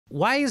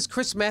why is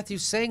Chris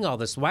Mathews saying all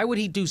this? Why would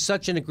he do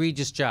such an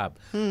egregious job?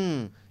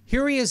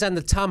 Here he is on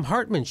the Thom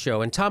Hartmann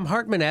show, and Thom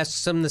Hartmann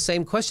asks him the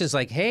same questions,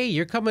 like, "Hey,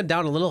 you're coming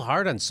down a little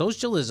hard on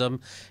socialism,"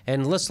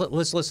 and let's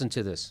listen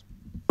to this.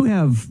 You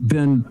have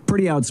been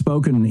pretty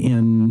outspoken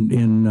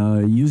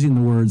in using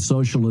the word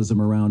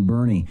socialism around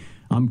Bernie.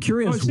 I'm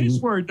curious. Oh, it's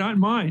his word, not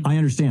mine. I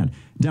understand.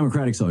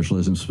 Democratic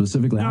socialism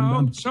specifically.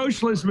 No,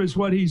 socialism is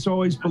what he's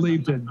always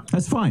believed in.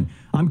 That's fine.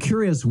 I'm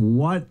curious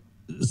what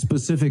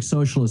specific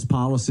socialist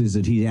policies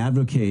that he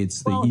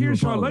advocates that you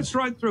oppose. Let's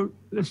run through.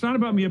 It's not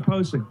about me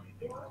opposing.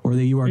 Or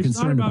that you are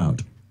concerned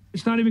about.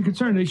 It's not even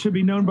concerned. They should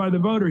be known by the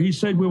voter. He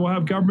said we will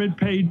have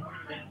government-paid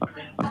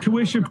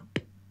tuition,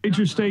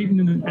 major state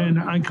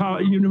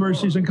and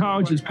universities and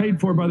colleges paid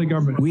for by the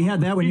government. We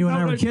had that when you and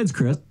I were kids,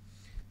 Chris.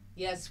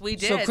 Yes, we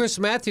did. So Chris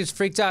Mathews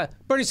freaked out.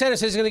 Bernie Sanders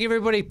says he's going to give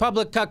everybody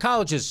public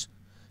colleges.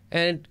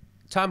 And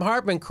Thom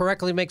Hartmann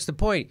correctly makes the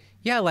point.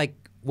 Yeah, like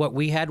what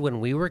we had when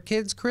we were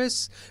kids,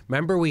 Chris.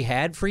 Remember we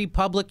had free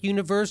public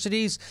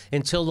universities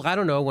until, I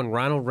don't know, when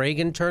Ronald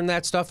Reagan turned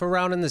that stuff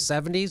around in the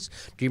 70s.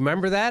 Do you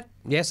remember that?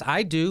 Yes,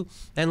 I do.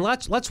 And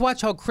let's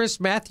watch how Chris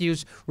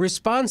Mathews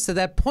responds to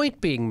that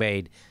point being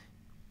made.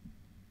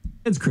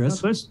 It's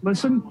Chris.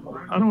 Listen,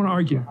 I don't want to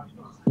argue.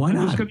 Why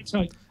not? I'm just going to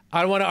tell you.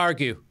 I don't want to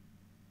argue.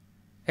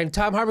 And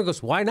Thom Hartmann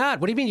goes, why not?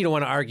 What do you mean you don't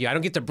want to argue? I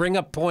don't get to bring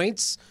up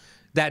points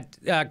that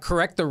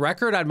correct the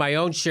record on my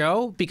own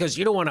show because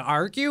you don't want to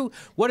argue?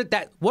 What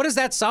does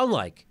that sound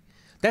like?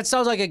 That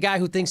sounds like a guy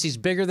who thinks he's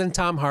bigger than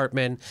Thom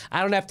Hartmann.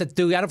 I don't have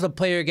to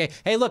play your game.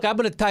 Hey, look, I'm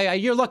going to tell you,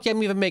 you're lucky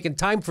I'm even making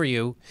time for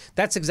you.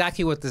 That's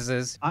exactly what this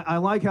is. I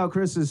like how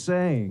Chris is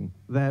saying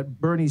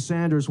that Bernie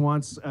Sanders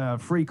wants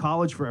free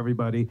college for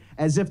everybody,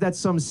 as if that's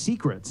some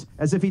secret,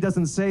 as if he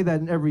doesn't say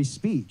that in every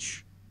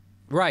speech.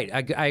 Right,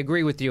 I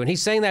agree with you. And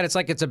he's saying that it's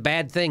like it's a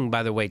bad thing,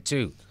 by the way,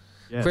 too.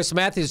 Yeah. Chris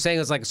Mathews is saying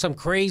it's like some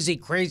crazy,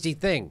 crazy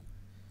thing.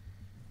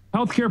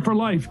 Healthcare for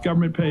life,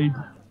 government paid.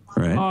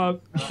 Right.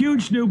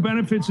 Huge new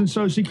benefits in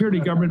Social Security,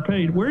 government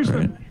paid.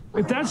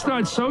 If that's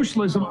not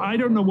socialism, I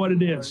don't know what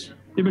it is.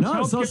 If it's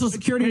no, Social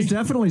Security is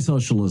definitely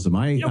socialism.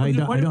 I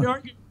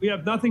don't. We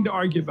have nothing to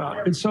argue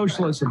about. It's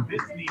socialism.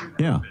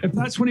 Yeah. If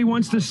that's what he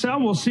wants to sell,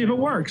 we'll see if it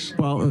works.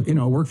 Well, it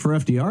worked for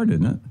FDR,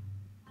 didn't it?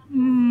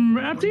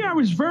 FDR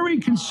was very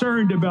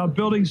concerned about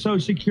building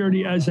Social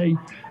Security as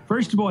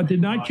first of all, it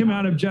did not come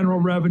out of general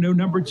revenue.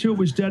 Number two, it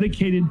was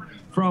dedicated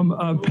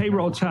from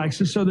payroll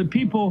taxes so that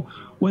people,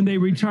 when they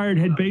retired,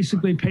 had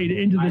basically paid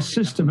into the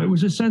system. It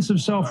was a sense of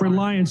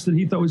self-reliance that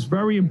he thought was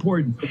very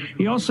important.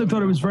 He also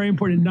thought it was very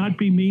important not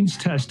be means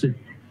tested.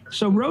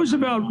 So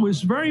Roosevelt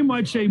was very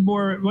much he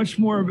was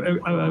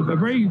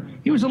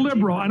a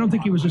liberal. I don't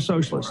think he was a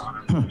socialist.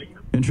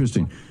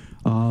 Interesting.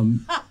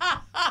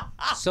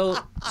 So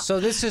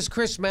this is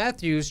Chris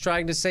Mathews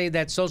trying to say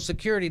that Social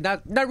Security,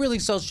 not really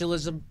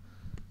socialism.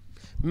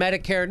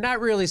 Medicare, not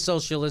really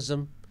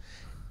socialism.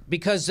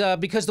 Because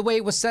the way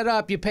it was set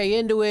up, you pay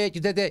into it.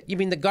 You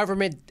mean the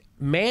government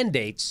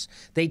mandates,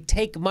 they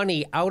take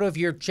money out of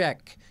your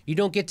check. You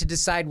don't get to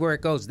decide where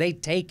it goes. They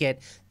take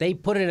it. They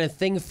put it in a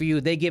thing for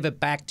you. They give it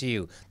back to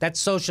you. That's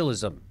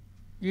socialism.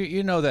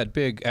 You know that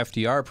big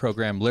FDR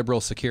program,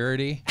 Liberal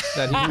Security,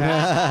 that he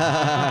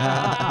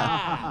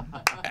has?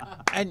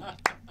 And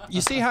you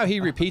see how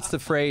he repeats the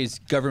phrase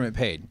government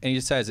paid, and he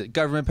just says it,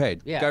 government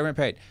paid, government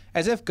paid,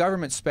 as if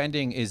government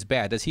spending is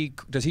bad. Does he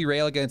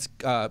rail against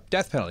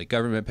death penalty,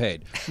 government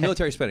paid,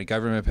 military spending,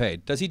 government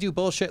paid? Does he do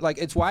bullshit like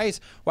why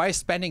is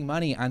spending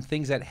money on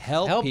things that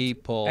help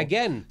people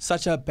again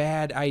such a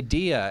bad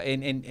idea?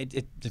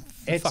 And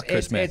fuck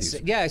Chris Mathews.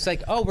 It's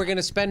like, oh, we're going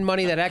to spend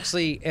money that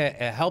actually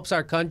helps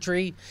our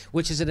country,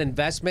 which is an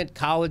investment,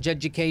 college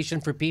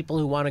education for people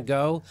who want to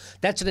go.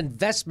 That's an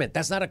investment.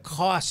 That's not a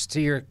cost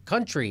to your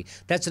country.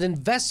 That's an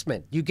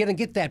investment. You're going to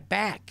get that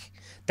back.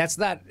 That's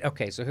not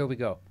okay. So here we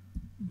go.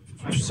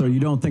 So you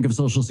don't think of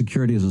Social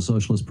Security as a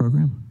socialist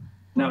program?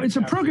 No, it's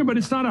a program, but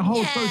it's not a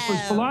whole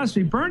socialist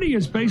philosophy. Bernie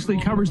basically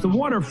covers the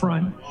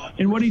waterfront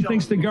in what he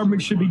thinks the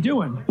government should be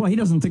doing. Well, he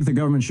doesn't think the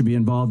government should be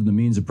involved in the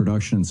means of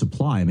production and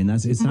supply. I mean,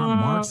 it's not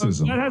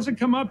Marxism. That hasn't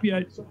come up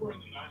yet.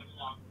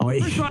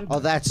 Oh,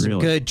 that's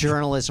really good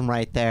journalism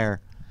right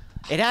there.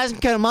 It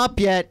hasn't come up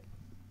yet.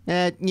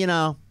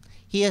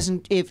 He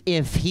hasn't.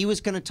 If he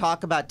was going to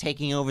talk about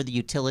taking over the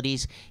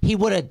utilities, he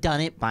would have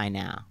done it by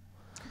now.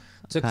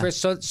 So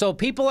Chris, so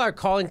people are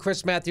calling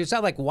Chris Mathews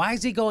out. Like, why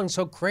is he going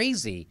so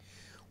crazy?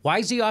 Why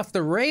is he off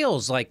the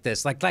rails like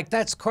this? Like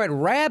that's quite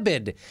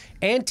rabid.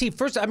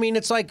 First, I mean,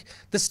 it's like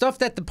the stuff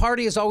that the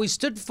party has always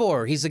stood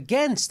for. He's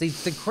against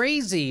the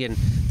crazy and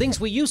things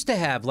we used to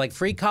have, like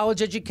free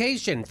college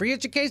education, free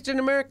education in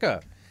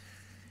America.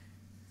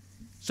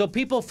 So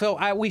people feel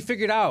we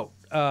figured out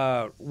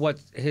what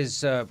his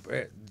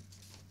the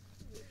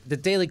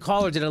Daily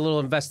Caller did a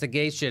little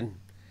investigation.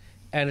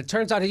 And it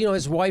turns out,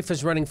 his wife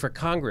is running for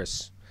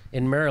Congress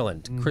in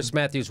Maryland. Chris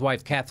Mathews'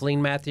 wife,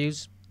 Kathleen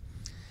Mathews.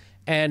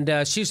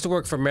 And she used to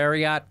work for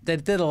Marriott. They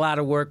did a lot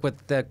of work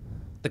with the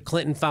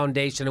Clinton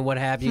Foundation and what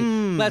have you.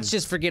 Let's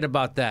just forget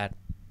about that.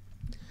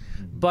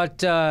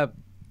 But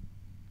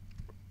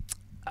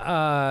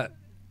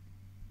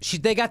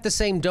they got the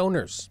same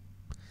donors.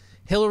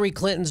 Hillary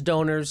Clinton's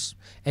donors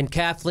and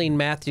Kathleen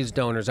Mathews'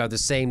 donors are the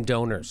same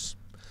donors.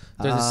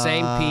 They're the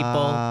same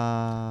people.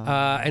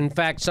 In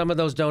fact, some of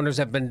those donors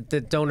have been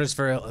the donors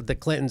for the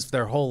Clintons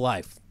their whole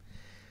life.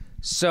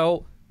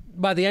 So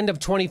by the end of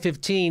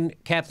 2015,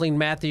 Kathleen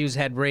Mathews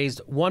had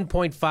raised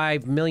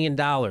 $1.5 million.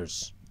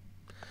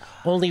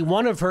 Only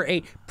one of her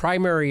 8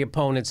 primary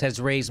opponents has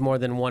raised more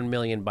than $1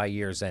 million by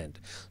year's end.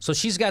 So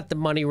she's got the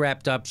money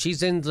wrapped up.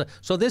 She's in.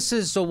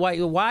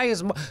 Why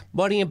is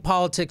money in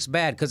politics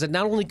bad? Because it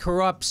not only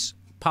corrupts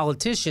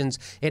politicians,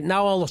 it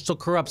now also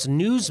corrupts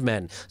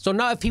newsmen. So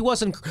now, if he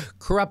wasn't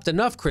corrupt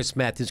enough, Chris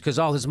Mathews, because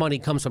all his money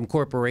comes from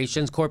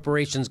corporations.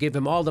 Corporations give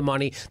him all the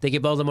money. They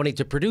give all the money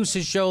to produce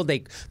his show.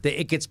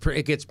 It gets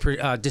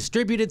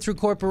distributed through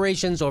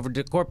corporations over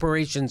to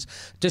corporations'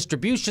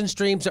 distribution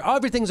streams.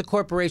 Everything's a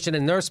corporation,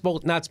 and they're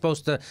not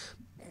supposed to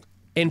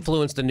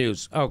influence the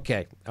news.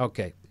 Okay.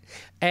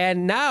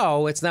 And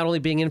now it's not only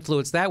being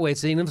influenced that way,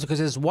 it's being influenced because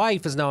his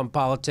wife is now in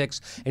politics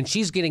and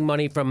she's getting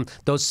money from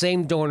those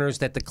same donors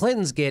that the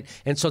Clintons get.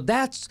 And so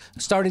that's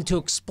starting to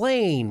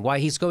explain why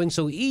he's going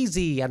so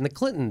easy on the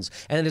Clintons.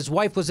 And his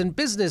wife was in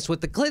business with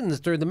the Clintons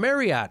through the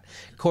Marriott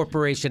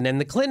Corporation and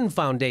the Clinton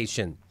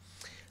Foundation.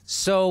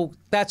 So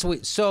that's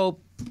what. So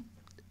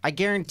I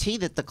guarantee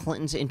that the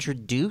Clintons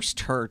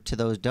introduced her to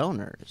those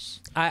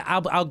donors.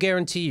 I'll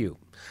guarantee you.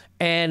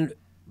 And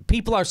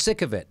people are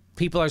sick of it.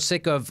 People are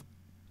sick of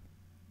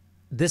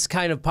this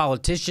kind of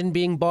politician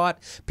being bought.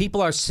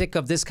 People are sick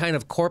of this kind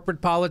of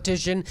corporate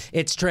politician.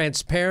 It's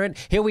transparent.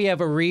 Here we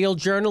have a real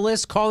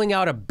journalist calling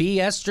out a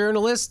BS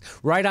journalist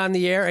right on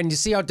the air, and you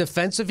see how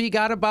defensive he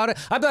got about it?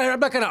 I'm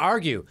not going to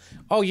argue.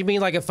 Oh, you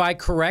mean like if I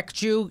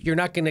correct you, you're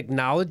not going to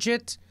acknowledge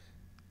it?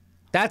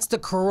 That's the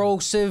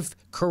corrosive,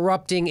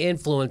 corrupting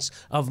influence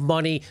of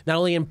money, not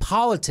only in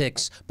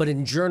politics, but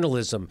in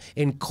journalism,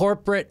 in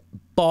corporate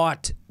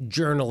bought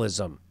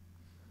journalism.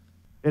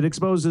 It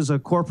exposes a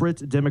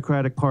corporate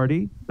Democratic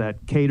Party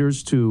that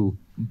caters to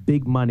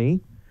big money.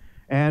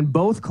 And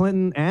both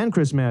Clinton and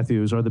Chris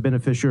Mathews are the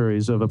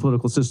beneficiaries of a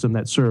political system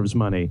that serves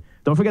money.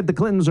 Don't forget the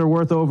Clintons are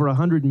worth over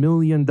 $100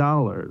 million.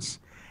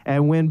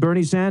 And when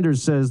Bernie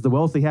Sanders says the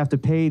wealthy have to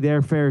pay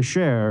their fair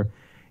share,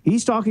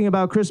 he's talking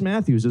about Chris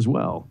Mathews as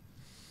well.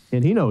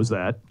 And he knows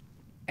that.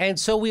 And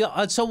so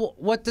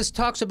what this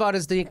talks about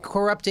is the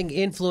corrupting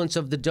influence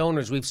of the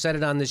donors. We've said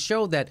it on the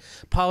show that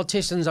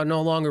politicians are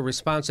no longer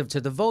responsive to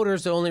the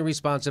voters. They're only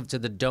responsive to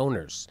the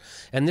donors.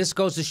 And this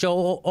goes to show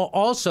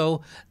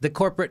also the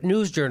corporate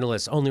news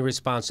journalists only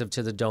responsive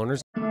to the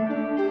donors.